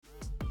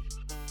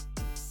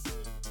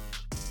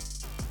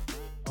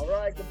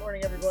right, good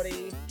morning,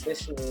 everybody.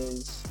 This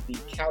is the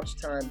Couch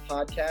Time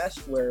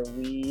podcast where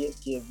we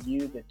give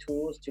you the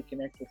tools to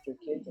connect with your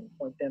kids and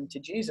point them to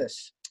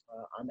Jesus.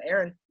 I'm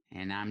Aaron.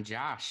 And I'm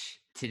Josh.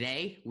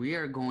 Today, we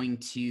are going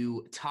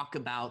to talk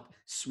about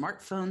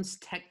smartphones,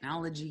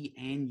 technology,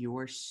 and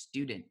your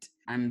student.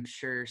 I'm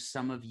sure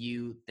some of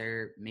you,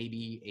 there may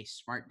be a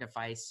smart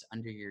device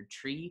under your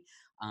tree,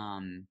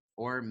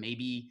 or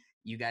maybe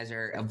you guys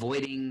are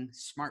avoiding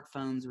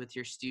smartphones with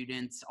your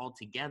students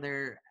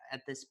altogether at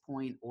this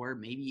point, or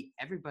maybe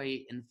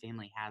everybody in the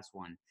family has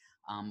one.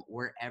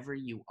 Wherever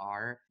you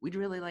are, we'd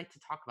really like to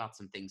talk about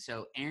some things.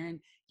 So,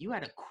 Aaron, you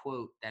had a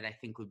quote that I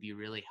think would be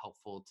really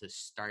helpful to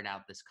start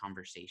out this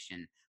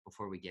conversation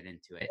before we get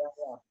into it.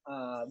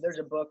 There's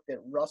a book that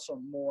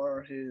Russell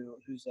Moore,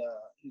 who's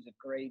a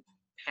great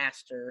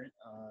pastor,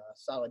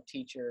 solid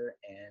teacher,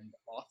 and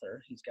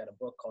author. He's got a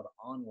book called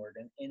Onward,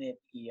 and in it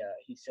he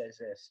says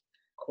this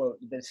quote: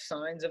 "The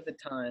signs of the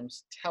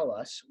times tell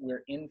us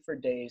we're in for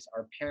days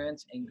our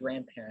parents and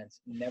grandparents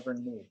never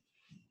knew.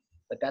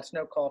 But that's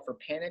no call for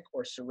panic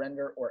or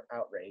surrender or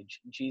outrage.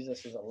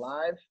 Jesus is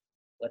alive.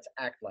 Let's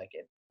act like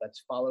it.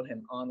 Let's follow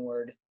him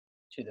onward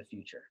to the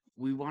future."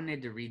 We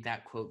wanted to read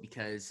that quote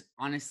because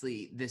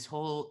honestly, this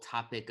whole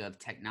topic of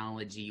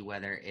technology,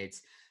 whether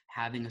it's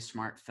having a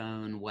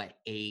smartphone, what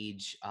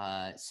age,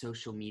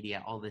 social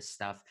media, all this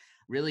stuff,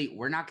 really,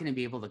 we're not going to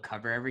be able to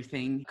cover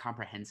everything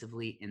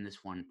comprehensively in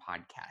this one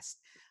podcast.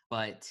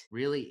 But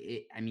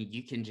really,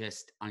 you can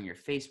just on your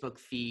Facebook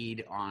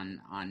feed,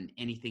 on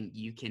anything,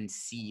 you can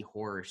see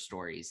horror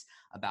stories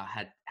about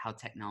how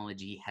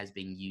technology has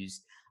been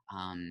used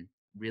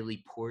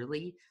really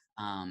poorly.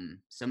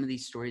 Some of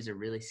these stories are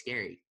really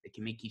scary. It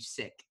can make you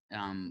sick,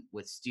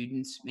 with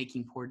students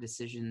making poor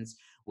decisions,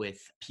 with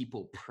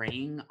people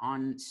preying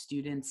on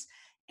students,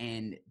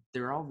 and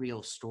they're all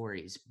real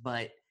stories.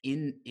 But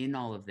in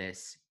all of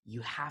this,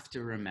 you have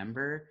to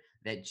remember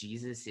that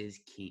Jesus is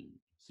king.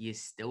 He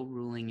is still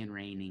ruling and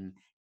reigning,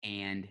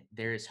 and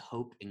there is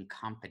hope and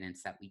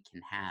confidence that we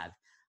can have.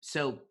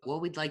 So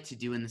what we'd like to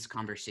do in this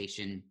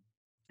conversation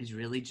is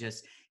really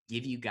just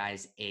give you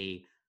guys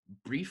a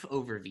brief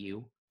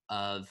overview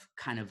of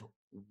kind of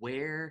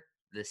where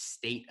the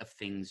state of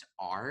things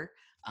are,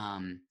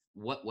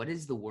 what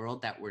is the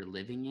world that we're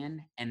living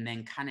in, and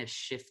then kind of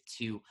shift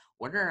to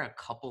what are a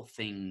couple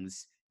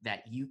things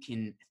that you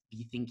can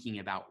be thinking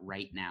about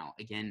right now.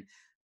 Again,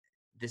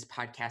 this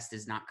podcast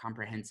is not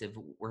comprehensive.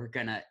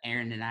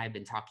 Aaron and I have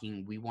been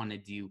talking, we want to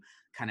do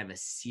kind of a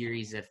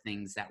series of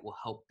things that will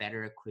help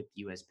better equip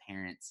you as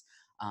parents.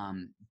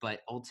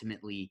 But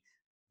ultimately,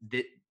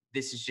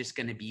 this is just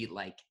going to be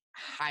like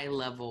high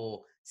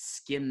level,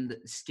 skim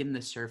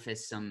the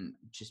surface, some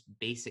just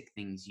basic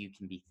things you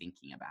can be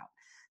thinking about.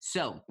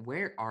 So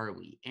where are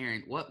we,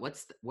 Aaron?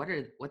 What's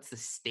the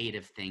state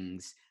of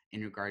things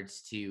in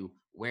regards to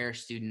where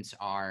students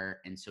are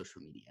in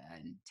social media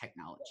and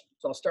technology?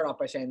 So I'll start off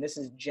by saying this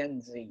is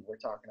Gen Z we're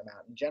talking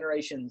about.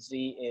 Generation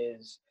Z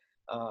is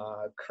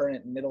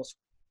current middle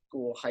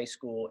school, high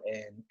school,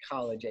 and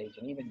college age,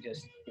 and even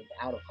just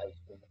out of high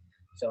school.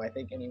 So I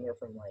think anywhere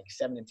from like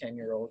 7 to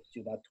 10-year-olds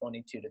to about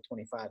 22 to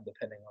 25,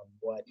 depending on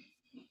what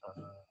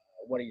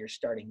are your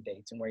starting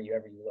dates and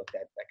wherever you look,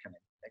 that kind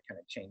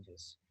of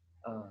changes.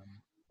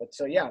 But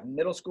so yeah,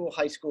 middle school,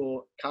 high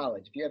school,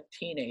 college. If you have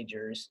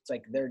teenagers, it's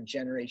like they're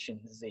Generation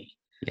Z.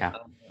 Yeah.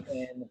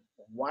 And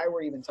why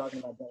we're even talking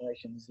about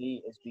Generation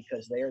Z is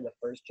because they are the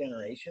first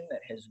generation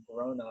that has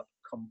grown up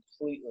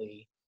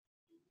completely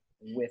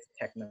with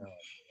technology.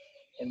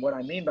 And what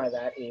I mean by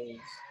that is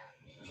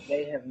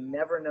they have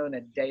never known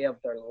a day of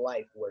their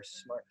life where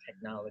smart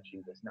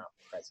technology was not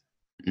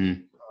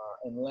present.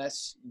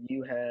 Unless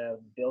you have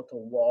built a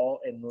wall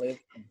and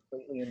lived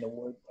completely in the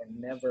woods and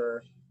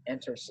never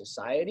enter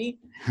society,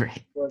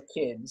 right. Your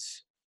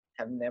kids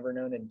have never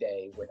known a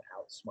day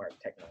without smart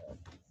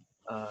technology.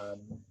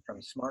 From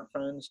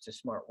smartphones to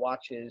smart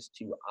watches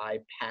to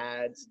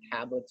iPads,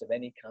 tablets of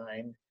any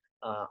kind,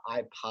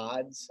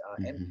 iPods,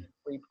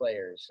 MP3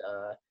 players,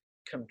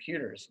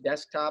 computers,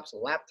 desktops,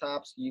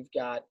 laptops. You've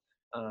got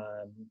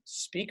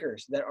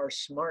speakers that are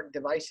smart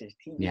devices,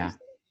 TVs,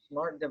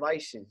 smart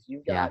devices.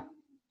 You've got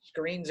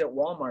screens at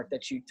Walmart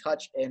that you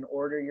touch and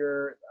order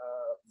your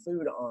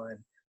food on.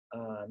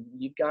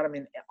 You've got them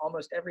in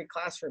almost every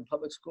classroom.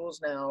 Public schools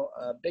now,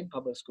 big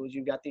public schools,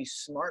 you've got these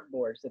smart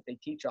boards that they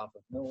teach off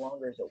of. No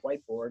longer is it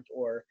whiteboards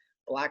or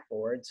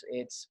blackboards.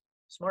 It's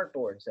smart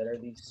boards that are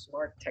these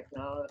smart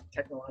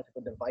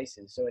technological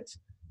devices. So it's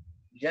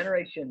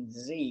Generation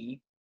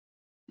Z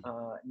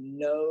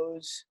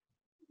knows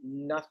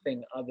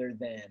nothing other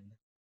than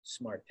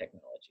smart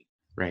technology.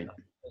 Right.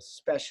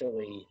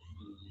 Especially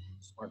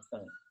the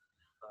smartphone.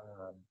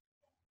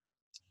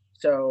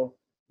 So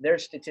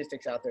there's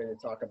statistics out there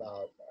that talk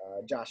about,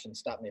 Josh, and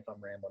stop me if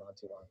I'm rambling on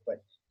too long,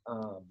 but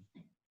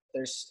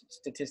there's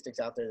statistics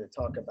out there that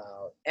talk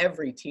about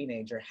every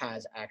teenager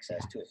has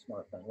access to a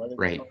smartphone, whether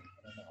they're or not.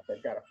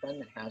 They've got a friend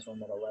that has one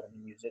that'll let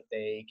them use it.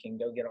 They can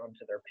go get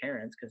onto their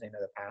parents because they know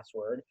the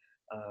password.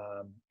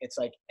 It's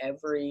like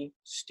every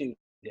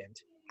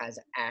student has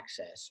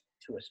access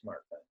to a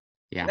smartphone.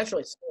 And Yeah. that's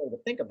really scary to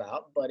think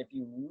about. But if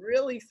you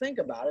really think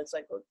about it, it's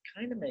like, well, it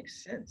kind of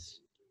makes sense.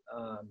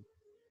 Um,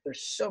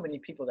 there's so many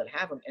people that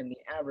have them, and the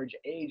average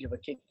age of a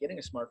kid getting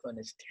a smartphone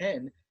is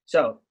 10.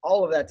 So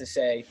all of that to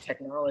say,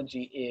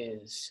 technology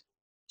is,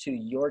 to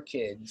your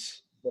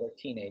kids that are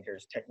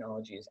teenagers,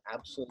 technology is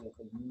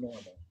absolutely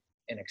normal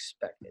and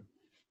expected.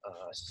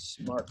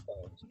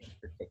 Smartphones in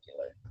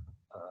particular,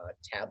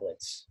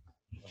 tablets,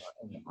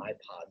 and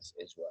iPods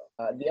as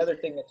well. The other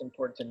thing that's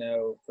important to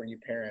know for you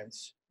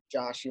parents,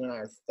 Josh, you and I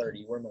are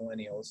 30, we're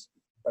millennials,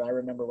 but I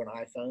remember when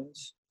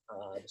iPhones,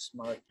 the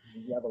smart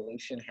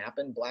revolution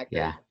happened.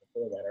 BlackBerry Yeah.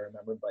 before that, I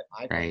remember, but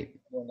iPhones, Right.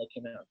 when they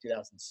came out in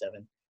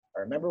 2007. I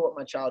remember what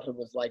my childhood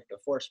was like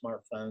before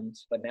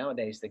smartphones, but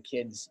nowadays the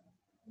kids,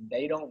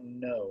 they don't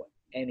know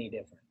any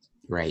difference.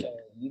 Right. So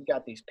you've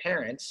got these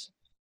parents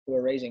who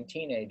are raising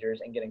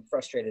teenagers and getting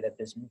frustrated at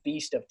this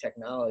beast of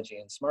technology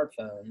and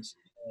smartphones,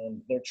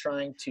 and they're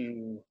trying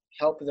to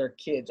help their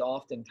kids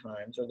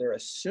oftentimes, or they're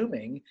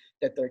assuming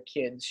that their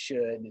kids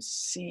should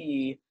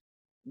see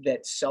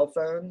that cell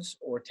phones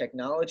or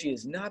technology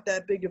is not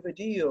that big of a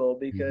deal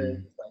because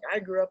Hmm. like I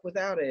grew up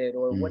without it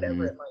or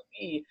whatever Hmm. it might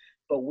be.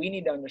 But we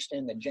need to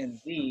understand that Gen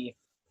Z,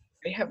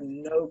 they have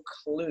no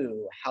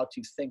clue how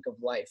to think of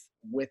life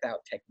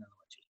without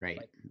technology. Right.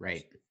 Like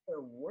Right.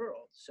 their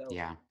world. So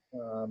Yeah.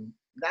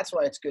 that's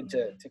why it's good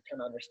to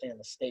kind of understand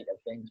the state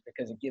of things,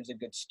 because it gives a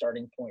good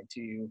starting point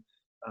to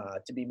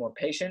be more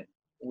patient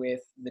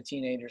with the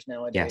teenagers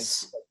nowadays.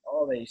 Yes. Like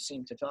all they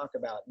seem to talk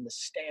about, and the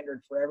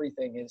standard for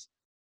everything is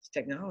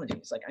technology.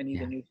 It's like I need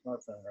a Yeah. new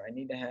smartphone, or I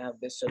need to have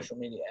this social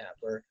media app,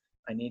 or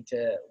I need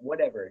to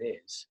whatever it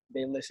is.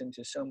 They listen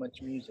to so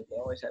much music. They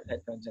always have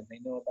headphones, and they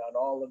know about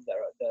all of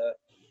the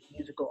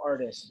musical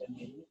artists and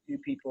the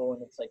YouTube people,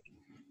 and it's like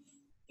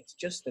it's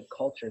just the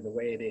culture the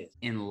way it is.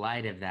 In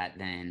light of that,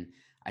 then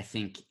I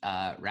think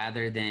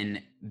rather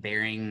than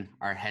burying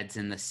our heads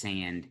in the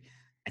sand,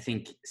 I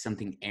think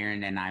something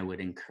Aaron and I would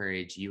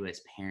encourage you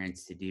as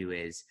parents to do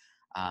is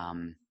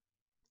um,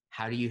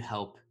 how do you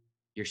help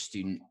your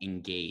student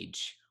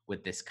engage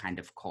with this kind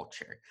of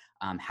culture?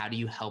 How do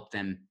you help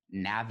them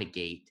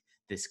navigate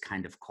this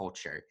kind of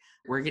culture?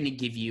 We're going to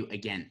give you,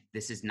 again,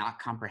 this is not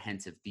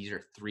comprehensive. These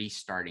are 3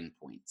 starting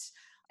points.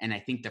 And I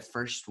think the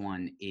first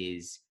one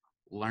is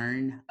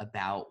learn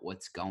about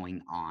what's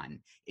going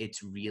on.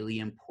 It's really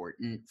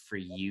important for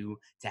you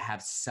to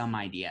have some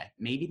idea,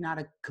 maybe not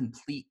a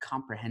complete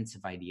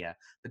comprehensive idea,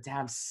 but to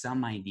have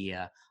some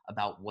idea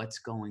about what's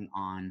going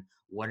on.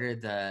 What are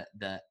the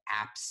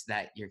apps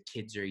that your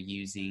kids are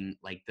using,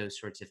 like those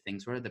sorts of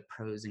things? What are the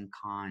pros and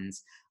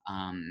cons?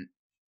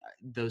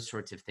 Those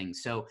sorts of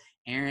things. So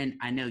Aaron,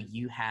 I know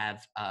you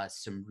have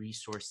some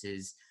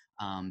resources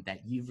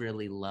that you've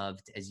really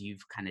loved as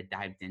you've kind of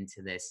dived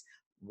into this.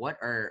 What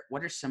are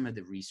some of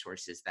the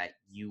resources that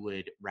you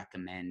would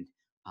recommend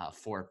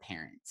for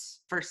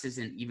parents? First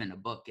isn't even a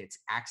book, it's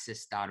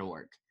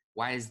access.org.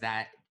 Why is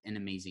that an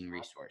amazing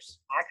resource?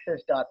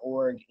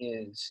 Access.org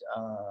is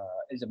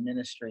a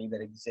ministry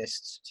that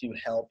exists to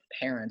help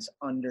parents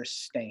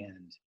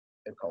understand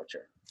the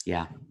culture,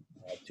 Yeah.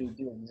 to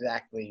do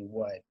exactly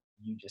what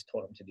you just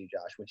told them to do,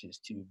 Josh, which is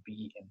to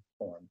be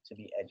informed, to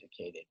be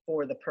educated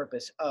for the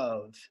purpose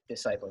of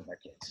discipling their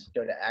kids.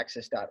 Go to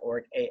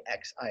access.org,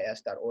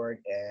 AXIS.org,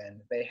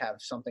 and they have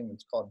something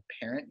that's called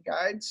parent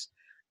guides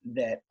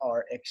that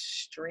are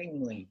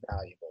extremely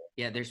valuable.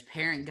 Yeah, there's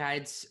parent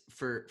guides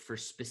for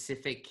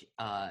specific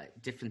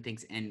different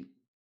things, and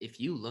if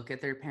you look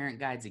at their parent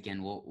guides,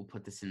 again, we'll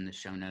put this in the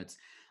show notes.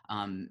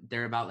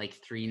 They're about like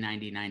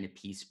 $3.99 a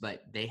piece,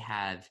 but they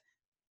have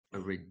a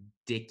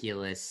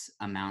ridiculous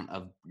amount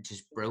of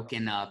just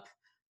broken up,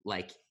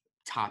 like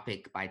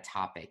topic by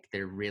topic.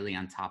 They're really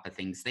on top of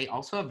things. They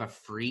also have a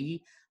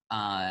free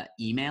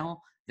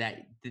email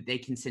that they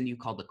can send you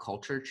called the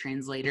Culture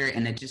Translator,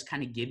 and it just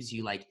kind of gives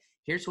you like,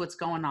 here's what's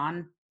going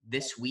on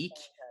this week.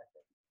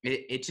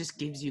 It just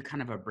gives you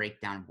kind of a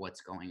breakdown of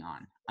what's going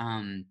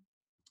on.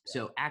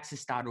 So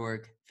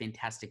access.org,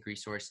 fantastic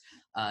resource.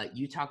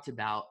 You talked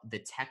about The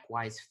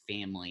TechWise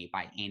Family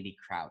by Andy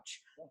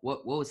Crouch.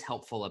 What was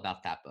helpful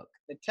about that book?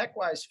 The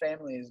TechWise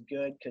Family is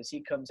good because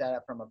he comes at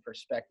it from a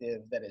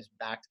perspective that is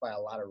backed by a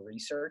lot of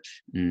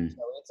research. Mm,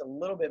 So it's a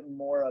little bit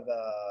more of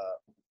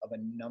a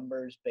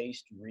numbers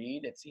based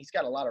read. He's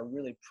got a lot of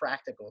really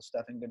practical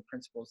stuff and good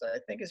principles that I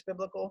think is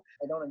biblical.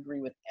 I don't agree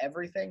with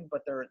everything,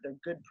 but they're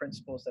good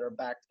principles that are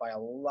backed by a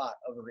lot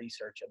of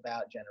research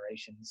about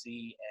Generation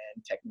Z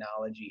and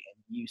technology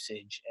and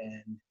usage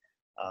and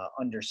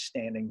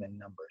understanding the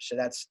numbers. So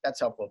that's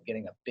helpful of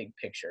getting a big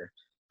picture.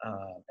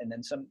 And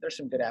then there's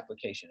some good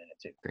application in it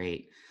too.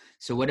 great.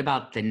 So what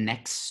about The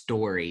Next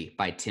Story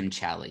by Tim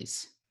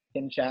Challies?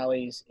 Tim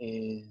Challies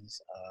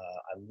is,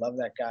 I love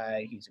that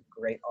guy. He's a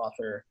great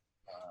author.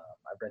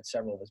 I've read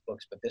several of his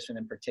books, but this one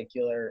in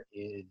particular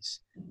is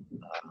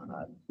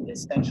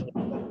essentially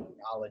the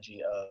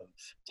theology of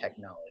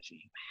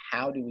technology.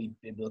 How do we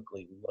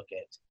biblically look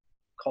at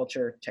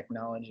culture,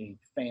 technology,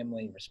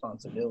 family,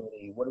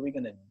 responsibility. What are we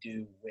going to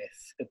do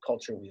with the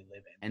culture we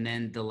live in? And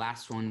then the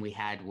last one we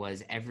had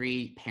was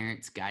Every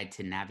Parent's Guide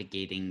to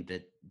Navigating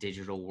the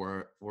Digital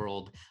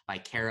World by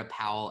Kara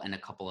Powell and a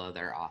couple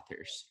other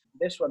authors.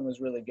 This one was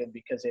really good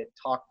because it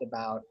talked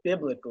about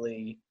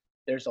biblically,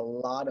 there's a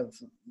lot of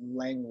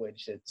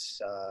language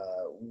that's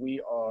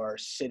we are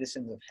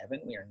citizens of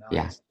heaven. We are not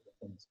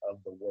citizens of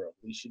the world.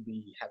 We should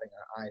be having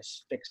our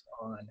eyes fixed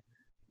on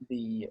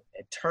the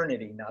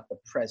eternity, not the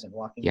present,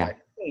 walking by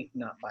faith,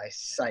 not by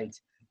sight,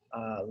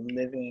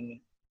 living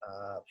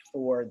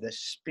for the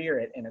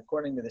Spirit and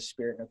according to the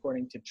Spirit and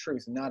according to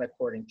truth, not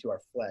according to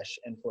our flesh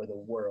and for the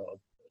world.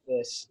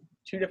 There's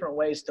two different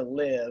ways to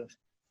live,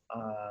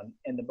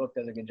 and the book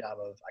does a good job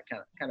of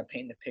kind of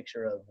painting a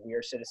picture of we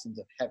are citizens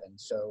of heaven.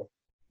 So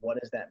what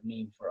does that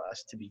mean for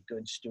us to be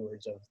good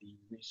stewards of the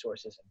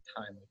resources and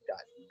time we've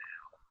got now?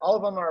 All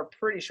of them are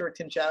pretty short.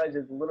 Tim Challies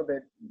is a little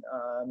bit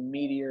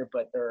meatier,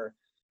 but they're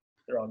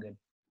all good.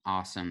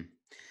 Awesome.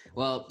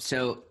 Well,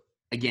 so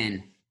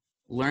again,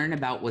 learn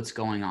about what's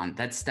going on.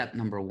 That's step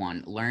number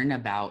one. Learn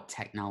about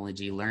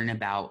technology. Learn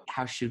about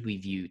how should we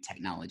view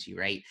technology,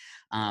 right?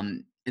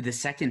 The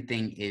second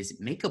thing is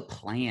make a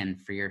plan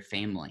for your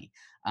family.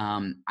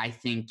 I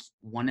think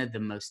one of the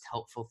most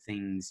helpful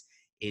things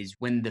is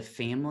when the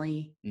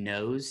family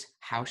knows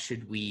how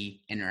should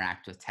we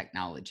interact with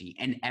technology,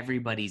 and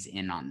everybody's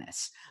in on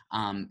this.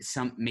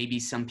 Maybe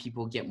some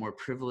people get more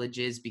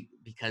privileges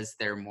because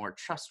they're more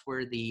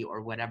trustworthy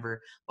or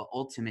whatever, but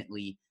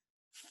ultimately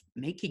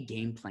make a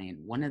game plan.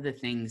 One of the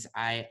things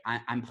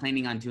I'm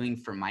planning on doing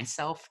for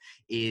myself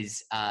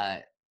is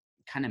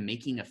kind of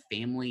making a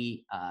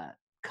family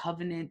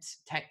covenant,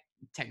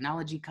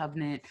 technology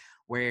covenant,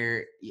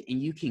 where,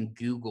 and you can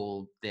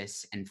Google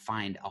this and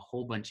find a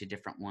whole bunch of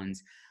different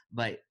ones,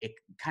 but it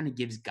kind of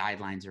gives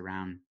guidelines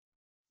around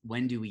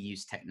when do we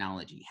use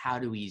technology? How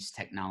do we use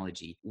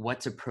technology?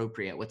 What's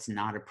appropriate? What's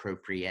not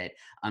appropriate?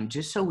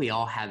 Just so we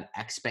all have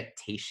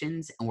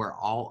expectations and we're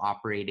all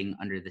operating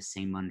under the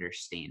same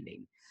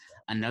understanding.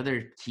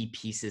 Another key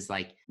piece is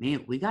like,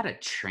 man, we got to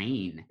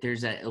train.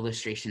 There's an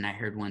illustration I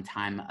heard one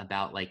time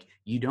about like,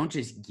 you don't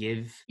just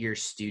give your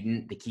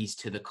student the keys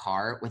to the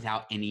car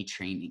without any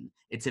training.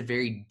 It's a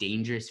very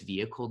dangerous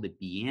vehicle to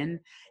be in.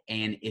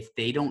 And if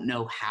they don't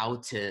know how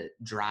to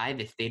drive,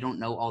 if they don't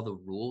know all the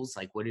rules,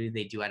 like what do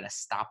they do at a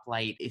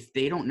stoplight? If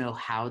they don't know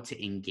how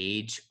to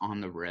engage on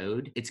the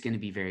road, it's going to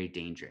be very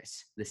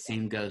dangerous. The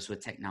same goes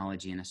with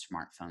technology and a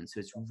smartphone. So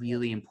it's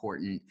really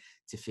important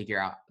to figure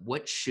out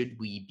what should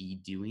we be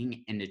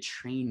doing and to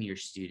train your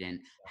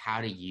student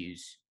how to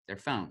use their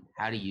phone,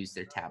 how to use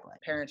their tablet.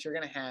 Parents,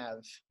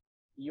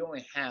 you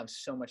only have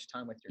so much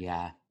time with your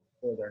kids,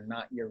 or they're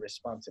not your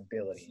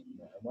responsibility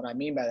anymore. And what I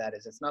mean by that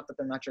is it's not that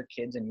they're not your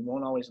kids and you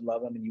won't always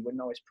love them and you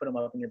wouldn't always put them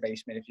up in your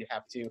basement if you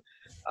have to.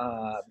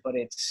 But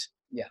it's,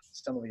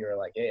 some of you are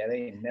like, yeah,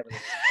 they ain't never.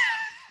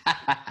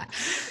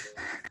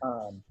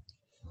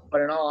 But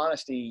in all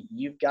honesty,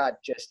 you've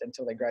got just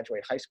until they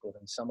graduate high school,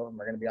 and some of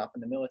them are going to be off in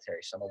the military.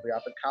 Some will be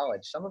off at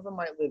college. Some of them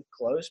might live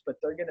close, but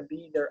they're going to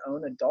be their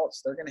own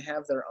adults. They're going to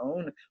have their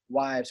own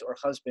wives or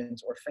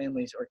husbands or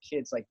families or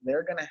kids. Like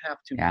they're going to have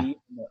to be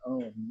on their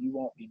own. You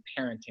won't be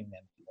parenting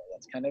them.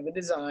 That's kind of a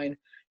design.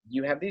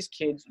 You have these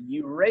kids,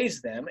 you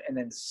raise them, and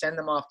then send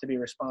them off to be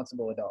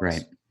responsible adults.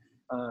 Right.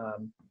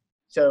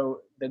 So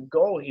the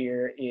goal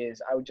here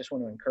is I would just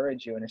want to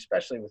encourage you, and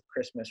especially with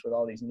Christmas, with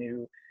all these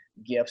new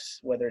gifts,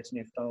 whether it's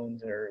new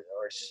phones or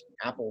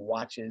Apple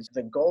Watches,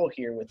 the goal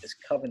here with this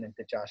covenant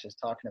that Josh is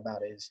talking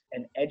about is,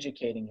 and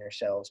educating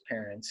yourselves,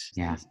 parents,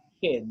 these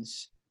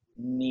kids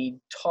need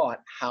taught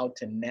how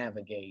to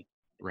navigate.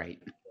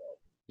 Right.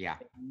 Yeah.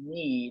 They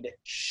need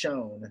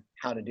shown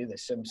how to do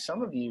this. So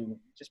some of you,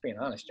 just being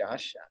honest,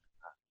 Josh,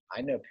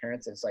 I know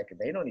parents, it's like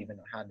they don't even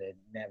know how to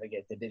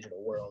navigate the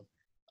digital world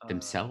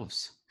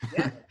themselves.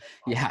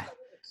 Yeah.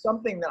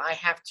 Something that I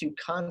have to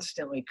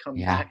constantly come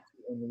back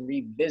to and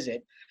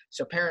revisit.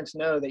 So parents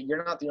know that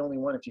you're not the only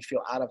one if you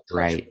feel out of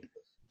touch with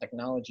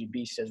technology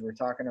beasts as we're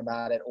talking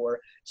about it, or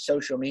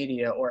social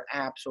media or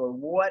apps or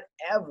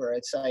whatever.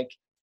 It's like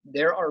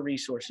there are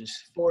resources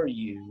for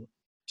you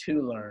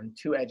to learn,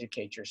 to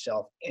educate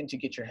yourself, and to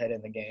get your head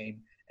in the game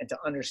and to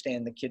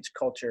understand the kids'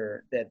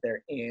 culture that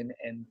they're in,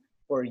 and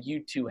for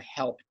you to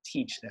help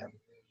teach them.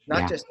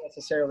 Not just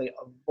necessarily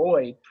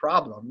avoid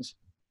problems,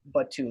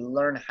 but to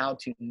learn how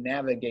to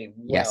navigate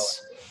well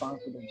and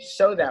responsibly,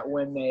 so that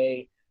when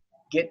they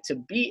get to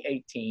be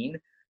 18,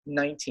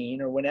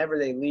 19, or whenever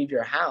they leave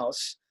your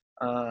house,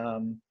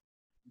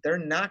 they're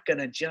not going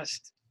to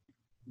just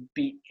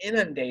be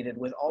inundated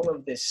with all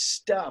of this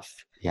stuff.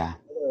 Yeah.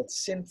 Whether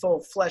it's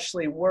sinful,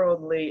 fleshly,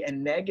 worldly,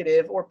 and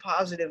negative, or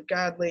positive,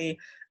 godly,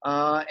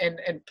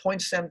 and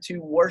points them to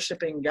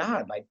worshiping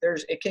God. Like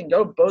it can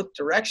go both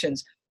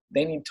directions.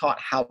 They need taught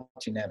how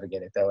to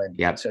navigate it, though. And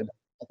so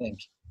I think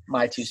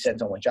my 2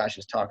 cents on what Josh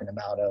is talking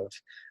about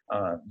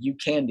of you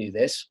can do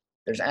this.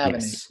 There's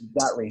avenues. You've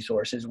got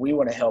resources. We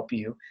want to help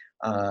you.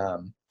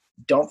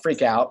 Don't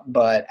freak out.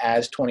 But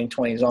as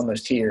 2020 is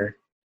almost here,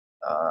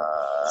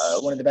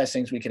 one of the best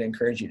things we can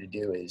encourage you to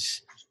do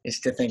is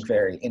to think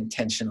very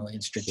intentionally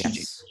and strategically.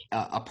 Yes.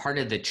 A part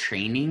of the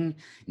training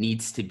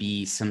needs to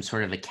be some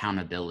sort of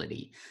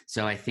accountability.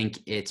 So I think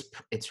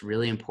it's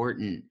really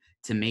important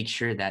to make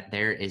sure that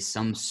there is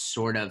some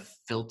sort of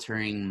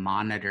filtering,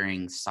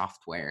 monitoring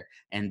software.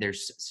 And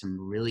there's some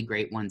really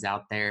great ones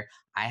out there.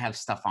 I have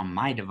stuff on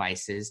my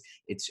devices.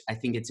 I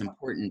think it's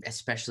important,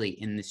 especially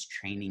in this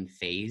training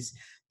phase,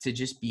 to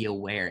just be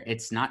aware.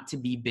 It's not to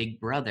be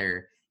big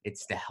brother,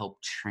 it's to help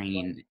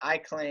train. I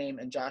claim,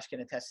 and Josh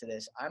can attest to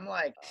this, I'm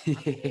like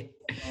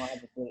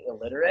technologically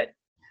illiterate.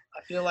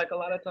 I feel like a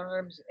lot of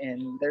times,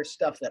 and there's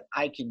stuff that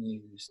I can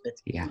use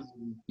that's Yeah.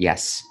 easy.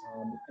 Yes.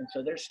 And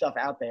so there's stuff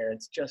out there.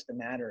 It's just a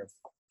matter of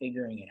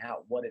figuring it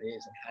out, what it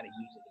is and how to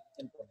use it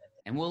and implement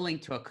it. And we'll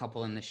link to a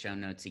couple in the show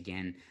notes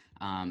again.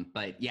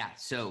 But yeah,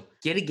 so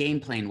get a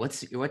game plan.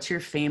 What's your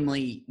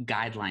family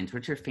guidelines?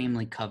 What's your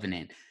family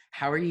covenant?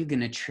 How are you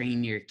going to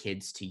train your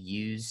kids to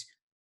use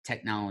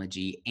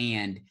technology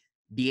and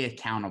be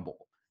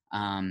accountable?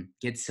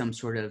 Get some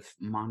sort of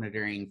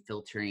monitoring,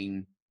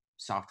 filtering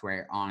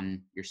software on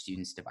your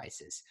students'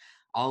 devices.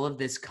 All of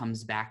this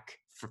comes back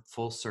for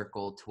full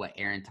circle to what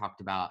Aaron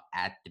talked about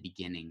at the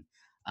beginning.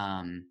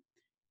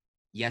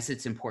 Yes,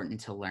 it's important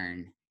to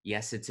learn.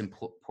 Yes, it's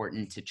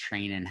important to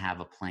train and have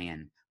a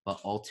plan,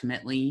 but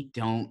ultimately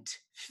don't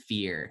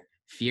fear.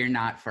 Fear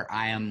not, for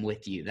I am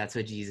with you. That's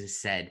what Jesus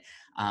said.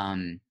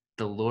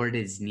 The Lord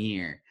is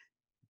near.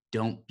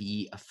 Don't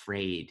be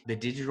afraid. The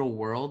digital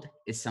world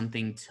is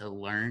something to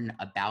learn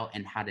about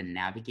and how to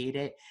navigate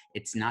it.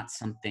 It's not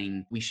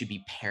something we should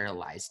be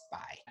paralyzed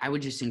by. I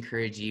would just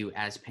encourage you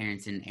as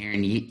parents, and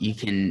Aaron, you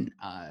can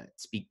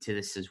speak to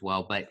this as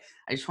well, but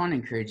I just want to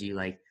encourage you,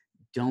 like,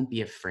 don't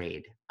be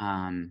afraid.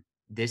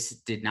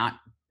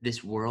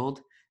 This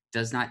world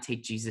does not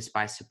take Jesus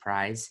by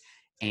surprise,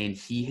 and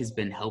he has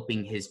been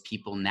helping his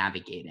people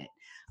navigate it.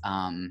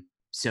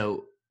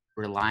 So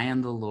rely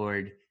on the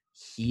Lord.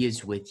 He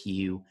is with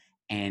you,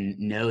 and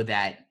know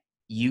that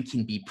you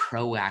can be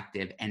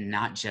proactive and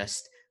not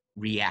just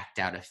react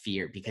out of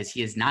fear, because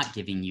he is not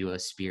giving you a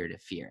spirit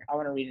of fear. I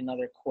want to read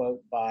another quote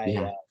by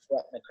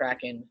Brett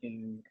McCracken,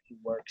 who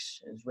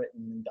has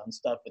written and done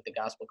stuff with the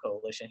Gospel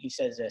Coalition. He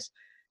says this.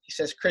 He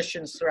says,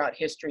 Christians throughout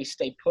history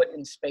stay put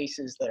in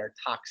spaces that are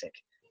toxic,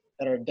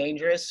 that are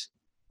dangerous,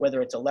 whether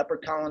it's a leper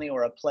colony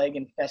or a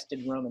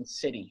plague-infested Roman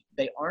city.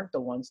 They aren't the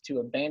ones to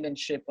abandon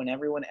ship when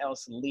everyone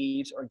else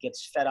leaves or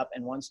gets fed up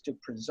and wants to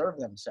preserve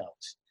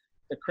themselves.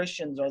 The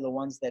Christians are the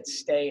ones that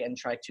stay and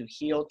try to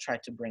heal, try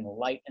to bring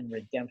light and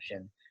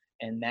redemption.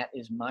 And that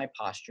is my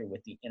posture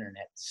with the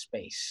internet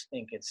space. I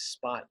think it's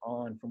spot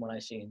on from what I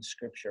see in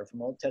Scripture,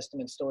 from Old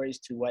Testament stories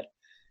to what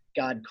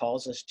God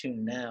calls us to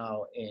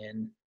now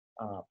in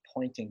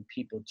pointing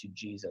people to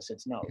Jesus.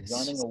 It's not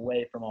running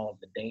away from all of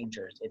the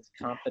dangers. It's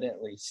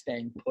confidently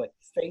staying put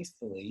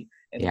faithfully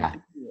and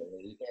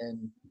immediately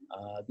in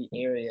the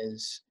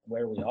areas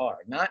where we are.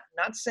 Not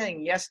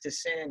saying yes to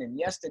sin and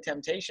yes to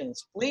temptation.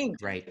 It's fleeing,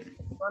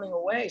 running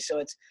away.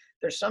 So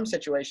there's some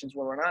situations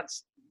where we're not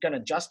going to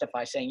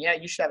justify saying, yeah,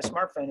 you should have a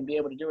smartphone and be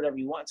able to do whatever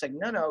you want. It's like,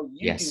 no,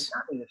 you do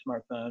not need a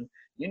smartphone.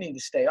 You need to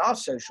stay off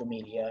social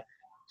media.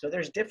 So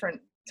there's different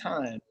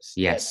times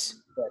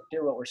that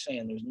hear what we're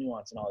saying. There's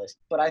nuance in all this.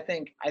 But I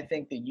think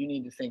that you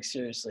need to think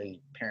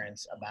seriously,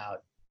 parents,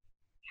 about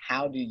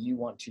how do you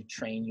want to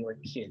train your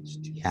kids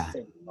to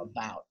think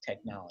about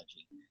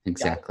technology.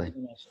 Exactly. God has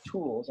given us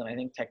tools, and I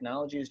think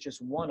technology is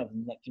just one of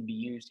them that can be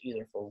used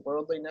either for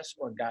worldliness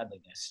or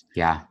godliness.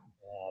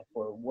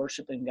 For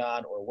worshiping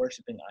God or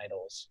worshiping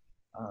idols,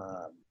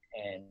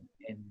 and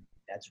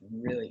that's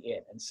really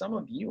it. And some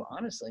of you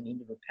honestly need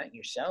to repent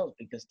yourselves,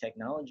 because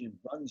technology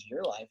runs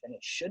your life and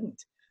it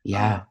shouldn't.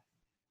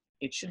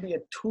 It should be a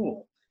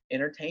tool.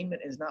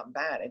 Entertainment is not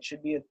bad. It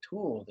should be a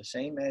tool, the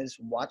same as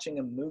watching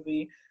a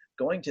movie,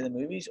 going to the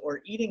movies,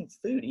 or eating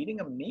food, eating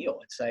a meal.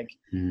 It's like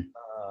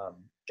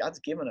God's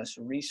given us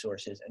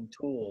resources and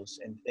tools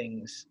and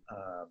things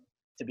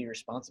to be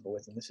responsible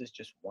with, and this is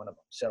just one of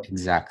them. So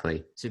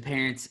So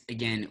parents,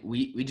 again,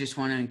 we just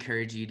want to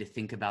encourage you to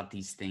think about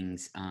these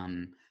things.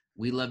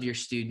 We love your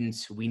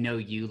students. We know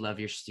you love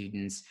your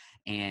students,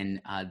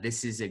 and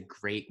this is a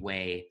great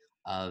way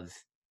of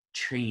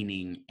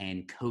training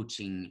and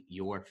coaching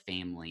your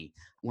family.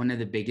 One of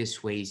the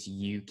biggest ways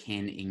you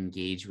can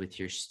engage with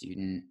your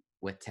student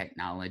with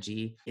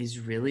technology is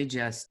really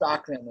just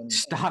stalk them.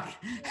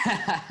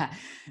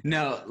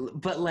 No,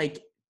 but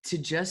like, to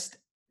just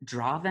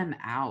draw them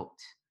out.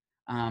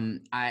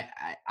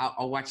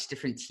 I'll watch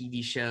different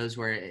TV shows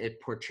where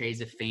it portrays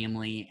a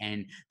family,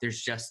 and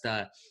there's just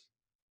a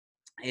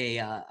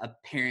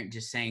parent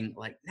just saying,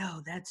 like,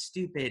 no, that's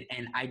stupid,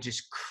 and I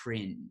just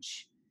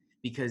cringe,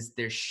 because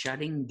they're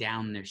shutting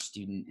down their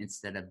student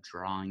instead of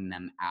drawing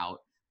them out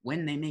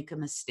when they make a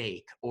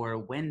mistake, or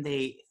when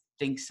they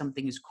think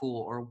something is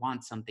cool or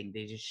want something.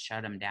 They just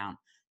shut them down.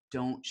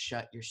 Don't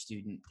shut your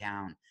student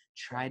down.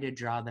 Try to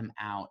draw them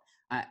out.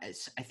 I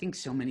think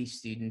so many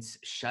students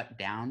shut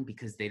down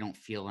because they don't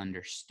feel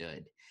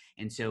understood.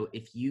 And so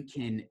if you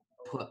can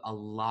put a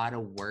lot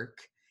of work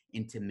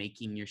into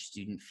making your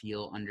student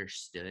feel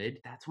understood,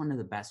 that's one of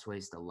the best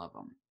ways to love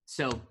them.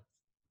 So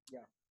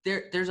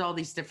there's all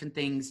these different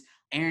things.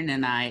 Aaron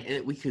and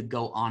I, we could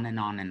go on and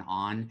on and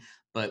on,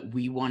 but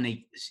we want to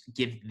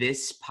give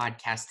this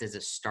podcast as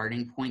a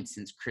starting point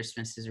since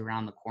Christmas is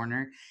around the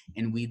corner,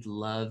 and we'd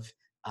love,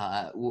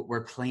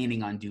 we're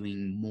planning on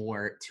doing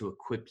more to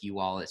equip you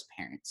all as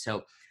parents.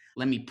 So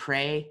let me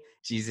pray.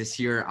 Jesus,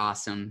 you're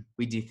awesome.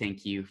 We do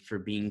thank you for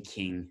being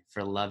king,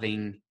 for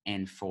loving,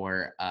 and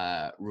for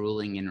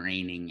ruling and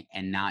reigning,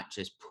 and not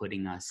just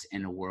putting us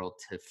in a world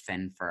to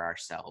fend for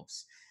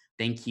ourselves.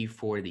 Thank you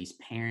for these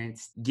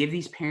parents. Give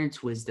these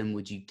parents wisdom.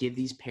 Would you give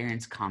these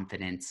parents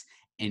confidence?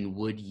 And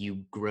would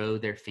you grow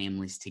their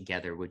families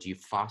together? Would you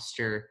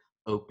foster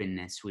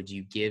openness? Would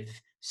you give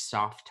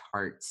soft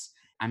hearts?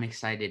 I'm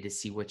excited to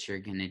see what you're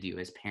going to do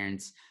as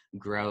parents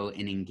grow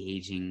in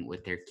engaging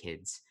with their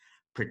kids.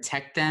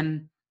 Protect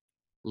them,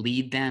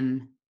 lead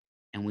them,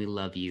 and we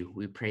love you.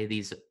 We pray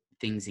these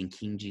things in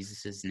King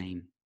Jesus'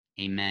 name.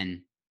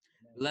 Amen.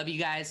 Love you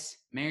guys.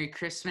 Merry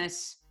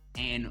Christmas,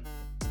 and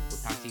we'll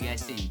talk to you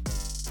guys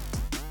soon.